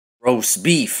Roast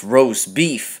beef, roast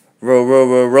beef,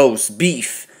 roast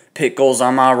beef. Pickles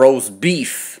on my roast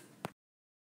beef.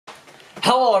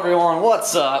 Hello everyone,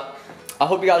 what's up? I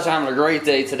hope you guys are having a great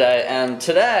day today. And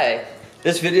today,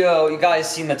 this video, you guys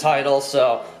seen the title,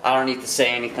 so I don't need to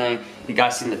say anything. You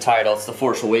guys seen the title, it's The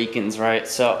Force Awakens, right?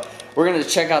 So we're gonna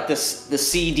check out the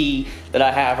CD that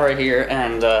I have right here,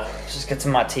 and just get to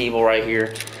my table right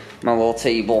here, my little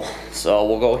table. So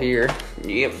we'll go here.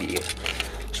 Yep.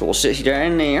 So we'll sit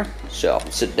down there. So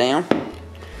sit down.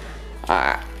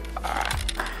 Alright.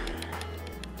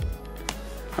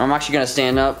 I'm actually gonna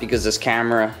stand up because this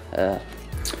camera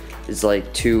is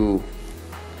like too.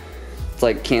 It's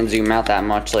like can't zoom out that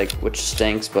much, like, which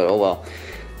stinks, but oh well.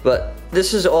 But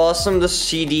this is awesome. This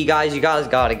CD, guys, you guys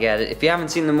gotta get it. If you haven't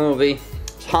seen the movie,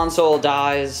 Han Solo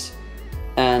dies,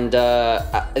 and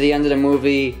at the end of the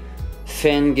movie,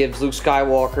 Finn gives Luke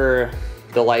Skywalker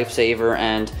the lifesaver,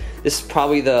 and this is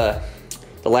probably the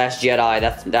Last Jedi.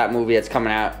 That's that movie that's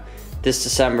coming out this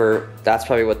December. That's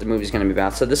probably what the movie's gonna be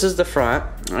about. So this is the front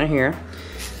right here,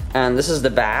 and this is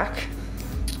the back.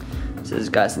 So you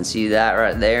guys can see that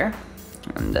right there,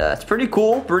 and it's pretty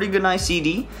cool, pretty good, nice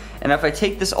CD. And if I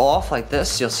take this off like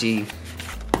this, you'll see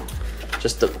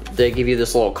they give you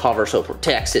this little cover so it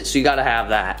protects it. So you gotta have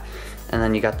that. And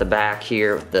then you got the back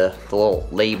here with the little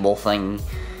label thing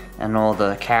and all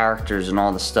the characters and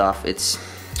all the stuff. It's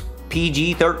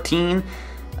PG-13.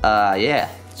 Yeah.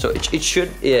 So it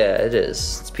should, yeah, it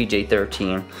is. It's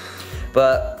PG-13.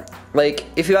 But like,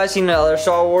 if you guys seen the other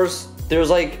Star Wars, there's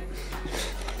like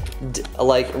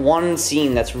one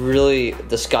scene that's really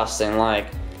disgusting. Like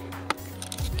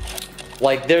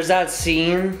there's that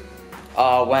scene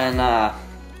when the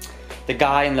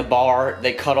guy in the bar,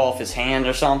 they cut off his hand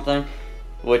or something,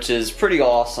 which is pretty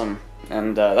awesome.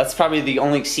 And that's probably the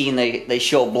only scene they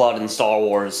show blood in Star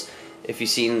Wars. If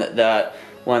you've seen that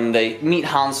when they meet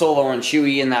Han Solo and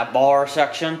Chewie in that bar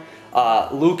section,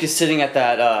 Luke is sitting at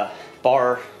that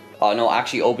bar. No,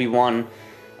 actually Obi-Wan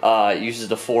uses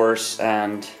the Force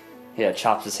and yeah,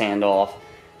 chops his hand off,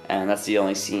 and that's the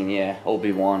only scene. Yeah,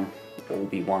 Obi-Wan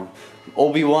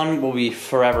will be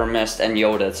forever missed, and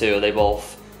Yoda too.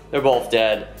 They're both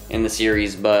dead in the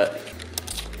series, but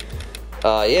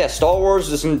yeah, Star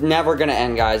Wars is never gonna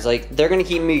end, guys. Like, they're gonna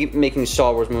keep making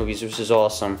Star Wars movies, which is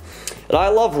awesome. And I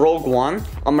love Rogue One.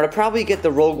 I'm gonna probably get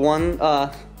the Rogue One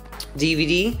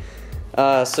DVD.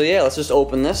 So yeah, let's just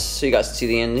open this so you guys can see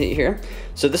the end here.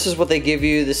 So this is what they give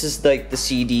you. This is like the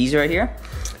CDs right here.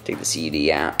 Take the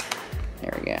CD out.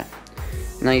 There we go.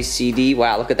 Nice CD.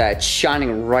 Wow, look at that. It's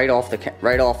shining right off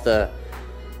the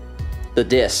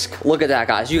disc. Look at that,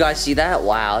 guys. You guys see that?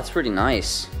 Wow, that's pretty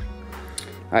nice.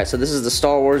 All right, so this is the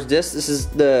Star Wars disc. This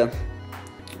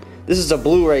is a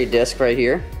Blu-ray disc right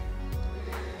here.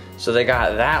 So they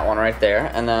got that one right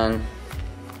there, and then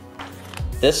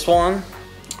this one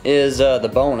is the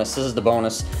bonus. This is the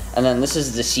bonus, and then this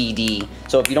is the CD.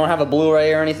 So if you don't have a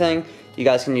Blu-ray or anything, you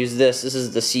guys can use this. This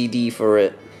is the CD for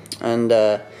it, and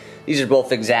these are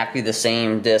both exactly the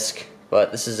same disc,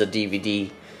 but this is a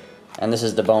DVD, and this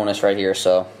is the bonus right here.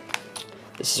 So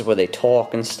this is where they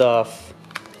talk and stuff.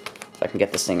 If I can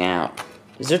get this thing out.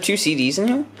 Is there 2 CDs in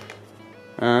here?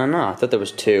 No, I thought there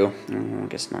was 2. I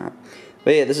guess not.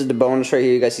 But yeah, this is the bonus right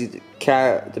here. You guys see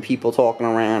the people talking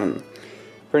around, and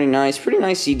pretty nice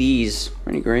CDs,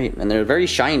 pretty great, and they're very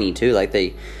shiny too. Like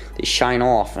they shine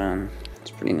off, and it's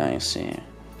pretty nice. Yeah.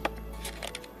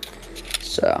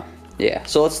 So yeah,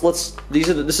 so let's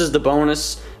this is the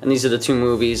bonus, and these are the 2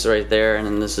 movies right there, and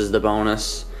then this is the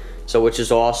bonus. So which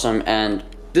is awesome, and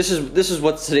this is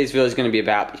what today's video is going to be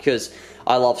about, because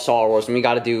I love Star Wars, and we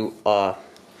got to do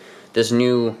this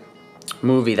new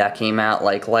movie that came out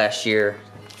like last year.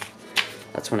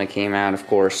 That's when it came out, of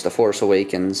course, The Force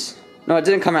Awakens. No, it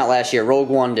didn't come out last year. Rogue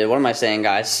One did. What am I saying,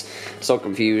 guys? So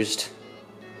confused.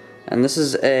 And this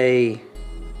is a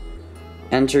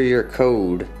enter your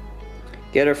code.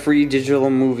 Get a free digital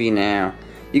movie now.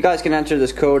 You guys can enter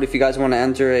this code if you guys want to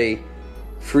enter a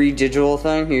free digital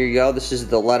thing. Here you go. This is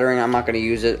the lettering. I'm not going to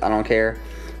use it. I don't care.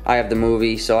 I have the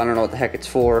movie, so I don't know what the heck it's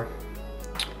for.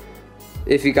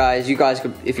 If you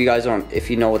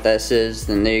know what this is,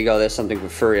 then there you go. There's something for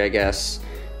free, I guess,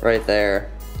 right there.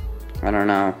 I don't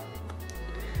know.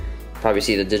 Probably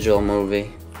see the digital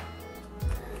movie.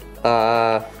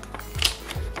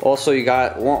 Also, you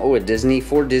got Disney,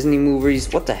 4 Disney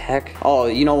movies. What the heck? Oh,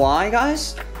 you know why,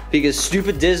 guys? Because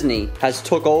stupid Disney has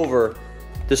took over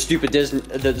the stupid Disney,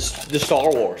 the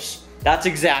Star Wars. That's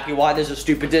exactly why there's a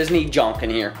stupid Disney junk in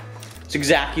here. It's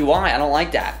exactly why. I don't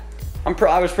like that.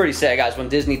 I was pretty sad, guys, when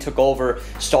Disney took over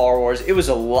Star Wars. It was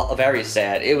very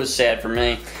sad. It was sad for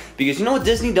me. Because you know what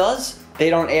Disney does? They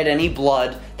don't add any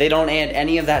blood. They don't add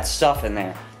any of that stuff in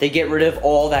there. They get rid of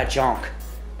all that junk.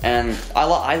 And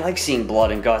I like seeing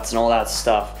blood and guts and all that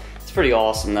stuff. It's pretty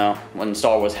awesome though, when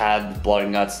Star Wars had blood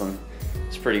and guts, and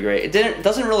it's pretty great. It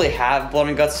doesn't really have blood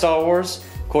and guts Star Wars.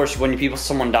 Of course, when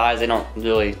someone dies, they don't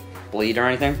really bleed or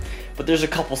anything. But there's a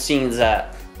couple scenes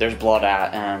that there's blood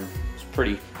at, and it's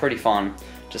pretty fun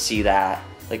to see that.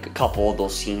 Like a couple of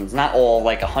those scenes. Not all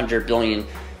like 100 billion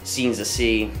scenes to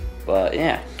see, but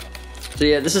yeah. So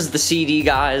yeah, this is the CD,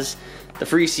 guys. The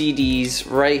free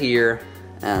CDs right here,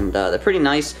 and they're pretty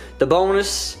nice. The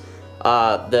bonus,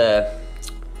 the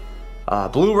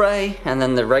Blu-ray, and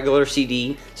then the regular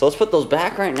CD. So let's put those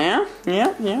back right now.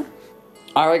 Yeah.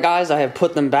 Alright guys, I have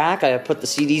put them back. I have put the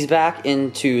CDs back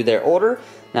into their order.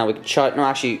 Now we can try, no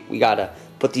actually, we gotta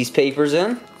put these papers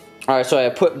in. Alright, so I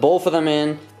have put both of them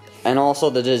in, and also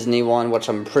the Disney one, which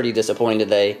I'm pretty disappointed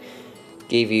they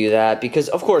gave you that, because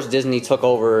of course Disney took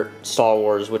over Star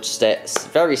Wars, which is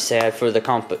very sad for the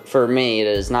company. For me, it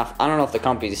is not. I don't know if the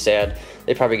company's sad.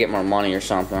 They probably get more money or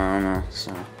something. I don't know.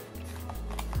 So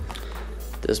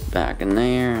this back in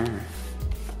there.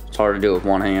 It's hard to do with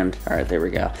one hand. All right, there we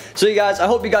go. So you guys, I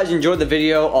hope you guys enjoyed the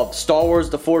video of Star Wars: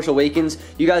 The Force Awakens.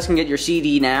 You guys can get your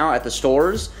CD now at the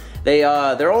stores.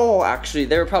 They're all actually,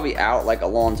 they were probably out like a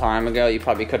long time ago. You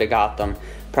probably could have got them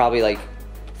probably like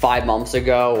 5 months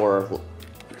ago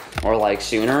or like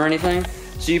sooner or anything.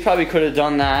 So you probably could have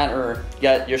done that or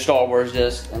get your Star Wars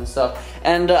disc and stuff.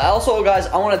 And also guys,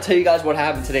 I want to tell you guys what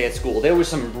happened today at school. There was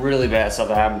some really bad stuff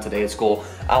that happened today at school.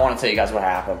 I want to tell you guys what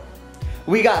happened.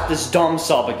 We got this dumb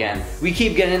sub again. We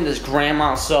keep getting this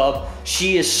grandma sub.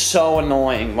 She is so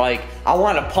annoying. Like, I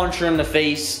want to punch her in the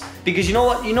face, because you know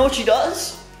what she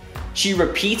does? She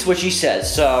repeats what she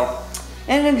says. So,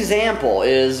 an example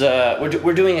is,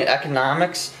 we're doing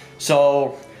economics.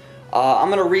 So,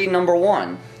 I'm gonna read number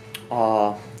 1.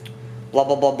 Blah,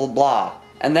 blah, blah, blah, blah.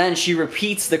 And then she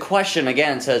repeats the question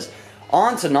again and says,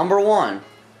 on to number 1.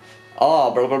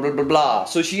 Blah, blah, blah, blah, blah.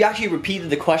 So she actually repeated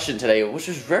the question today, which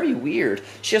was very weird.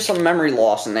 She has some memory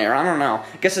loss in there. I don't know.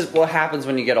 I guess it's what happens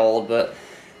when you get old, but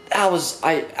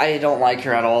I don't like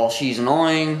her at all. She's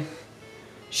annoying.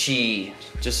 She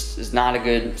just is not a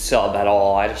good sub at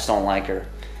all. I just don't like her.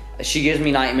 She gives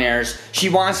me nightmares. She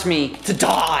wants me to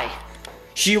die.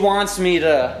 She wants me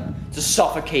to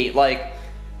suffocate. Like,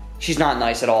 she's not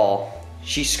nice at all.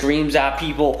 She screams at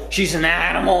people. She's an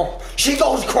animal. She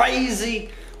goes crazy.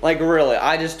 Like, really,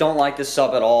 I just don't like this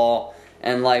sub at all.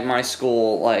 And like my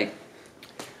school, like,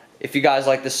 if you guys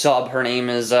like the sub, her name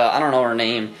is, I don't know her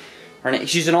name.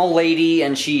 She's an old lady,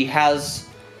 and she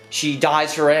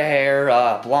dyes her hair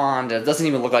blonde. It doesn't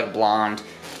even look like blonde.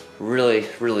 Really,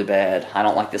 really bad. I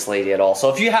don't like this lady at all. So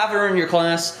if you have her in your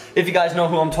class, if you guys know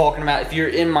who I'm talking about, if you're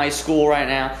in my school right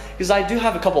now, because I do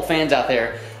have a couple fans out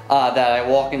there that I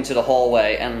walk into the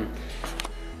hallway, and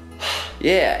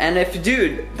yeah, and if,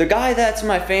 dude, the guy that's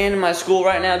my fan in my school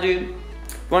right now, dude,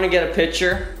 want to get a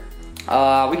picture,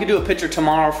 we could do a picture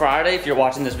tomorrow, Friday, if you're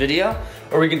watching this video,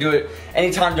 or we can do it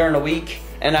anytime during the week,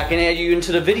 and I can add you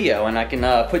into the video, and I can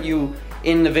put you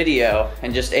in the video,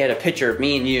 and just add a picture of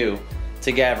me and you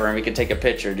together, and we can take a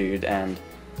picture, dude. And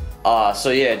so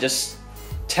yeah, just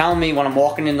tell me when I'm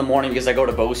walking in the morning, because I go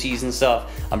to BOCES and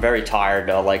stuff. I'm very tired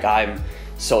though. Like, I'm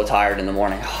so tired in the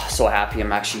morning. So happy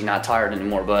I'm actually not tired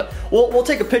anymore. But we'll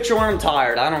take a picture when I'm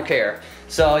tired. I don't care.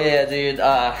 So yeah, dude.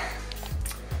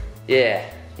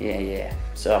 Yeah.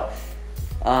 So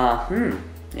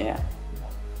yeah.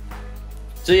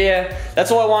 So yeah, that's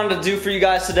all I wanted to do for you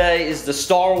guys today, is the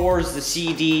Star Wars, the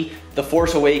CD, The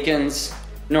Force Awakens.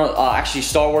 No, actually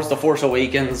Star Wars: The Force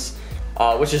Awakens,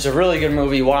 which is a really good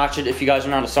movie. Watch it if you guys are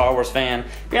not a Star Wars fan.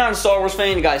 If you're not a Star Wars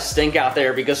fan, you guys stink out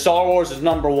there, because Star Wars is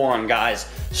 #1, guys.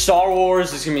 Star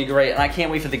Wars is going to be great, and I can't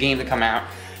wait for the game to come out.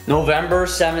 November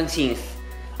 17th.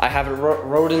 I have it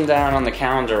written down on the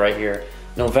calendar right here.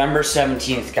 November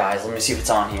 17th, guys. Let me see if it's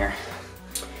on here.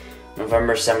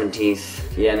 November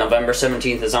 17th. Yeah, November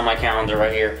 17th is on my calendar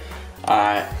right here.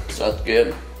 Alright, so that's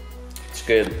good. It's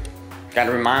good.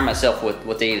 Gotta remind myself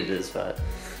what date it is, but.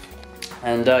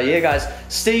 And yeah, guys,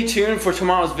 stay tuned for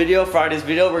tomorrow's video, Friday's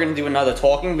video. We're gonna do another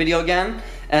talking video again.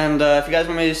 And if you guys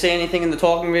want me to say anything in the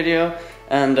talking video,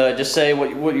 and just say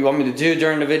what you want me to do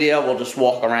during the video, we'll just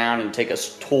walk around and take a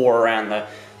tour around the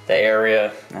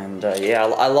area. And yeah,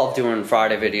 I love doing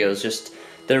Friday videos. Just,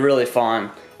 they're really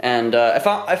fun. And if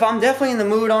I'm definitely in the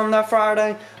mood on that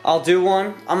Friday, I'll do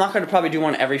one. I'm not going to probably do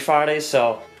one every Friday,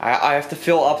 so I have to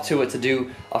feel up to it to do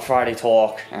a Friday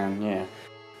talk, and yeah.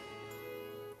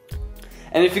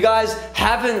 And if you guys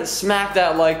haven't smacked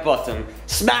that like button,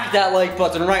 smack that like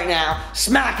button right now.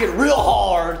 Smack it real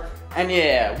hard. And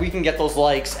yeah, we can get those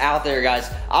likes out there,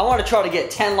 guys. I want to try to get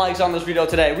 10 likes on this video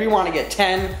today. We want to get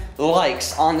 10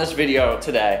 likes on this video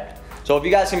today. So if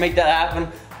you guys can make that happen,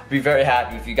 I'll be very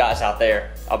happy with you guys out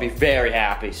there. I'll be very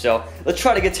happy. So let's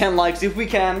try to get 10 likes if we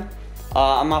can.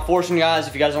 I'm not forcing you guys.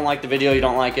 If you guys don't like the video, you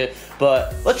don't like it.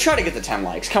 But let's try to get the 10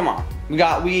 likes. Come on.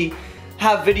 We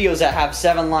have videos that have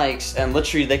 7 likes, and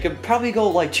literally they could probably go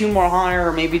like 2 more higher,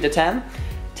 or maybe to 10.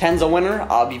 10's a winner.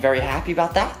 I'll be very happy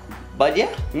about that. But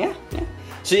yeah.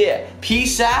 So yeah,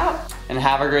 peace out and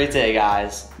have a great day,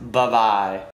 guys. Bye-bye.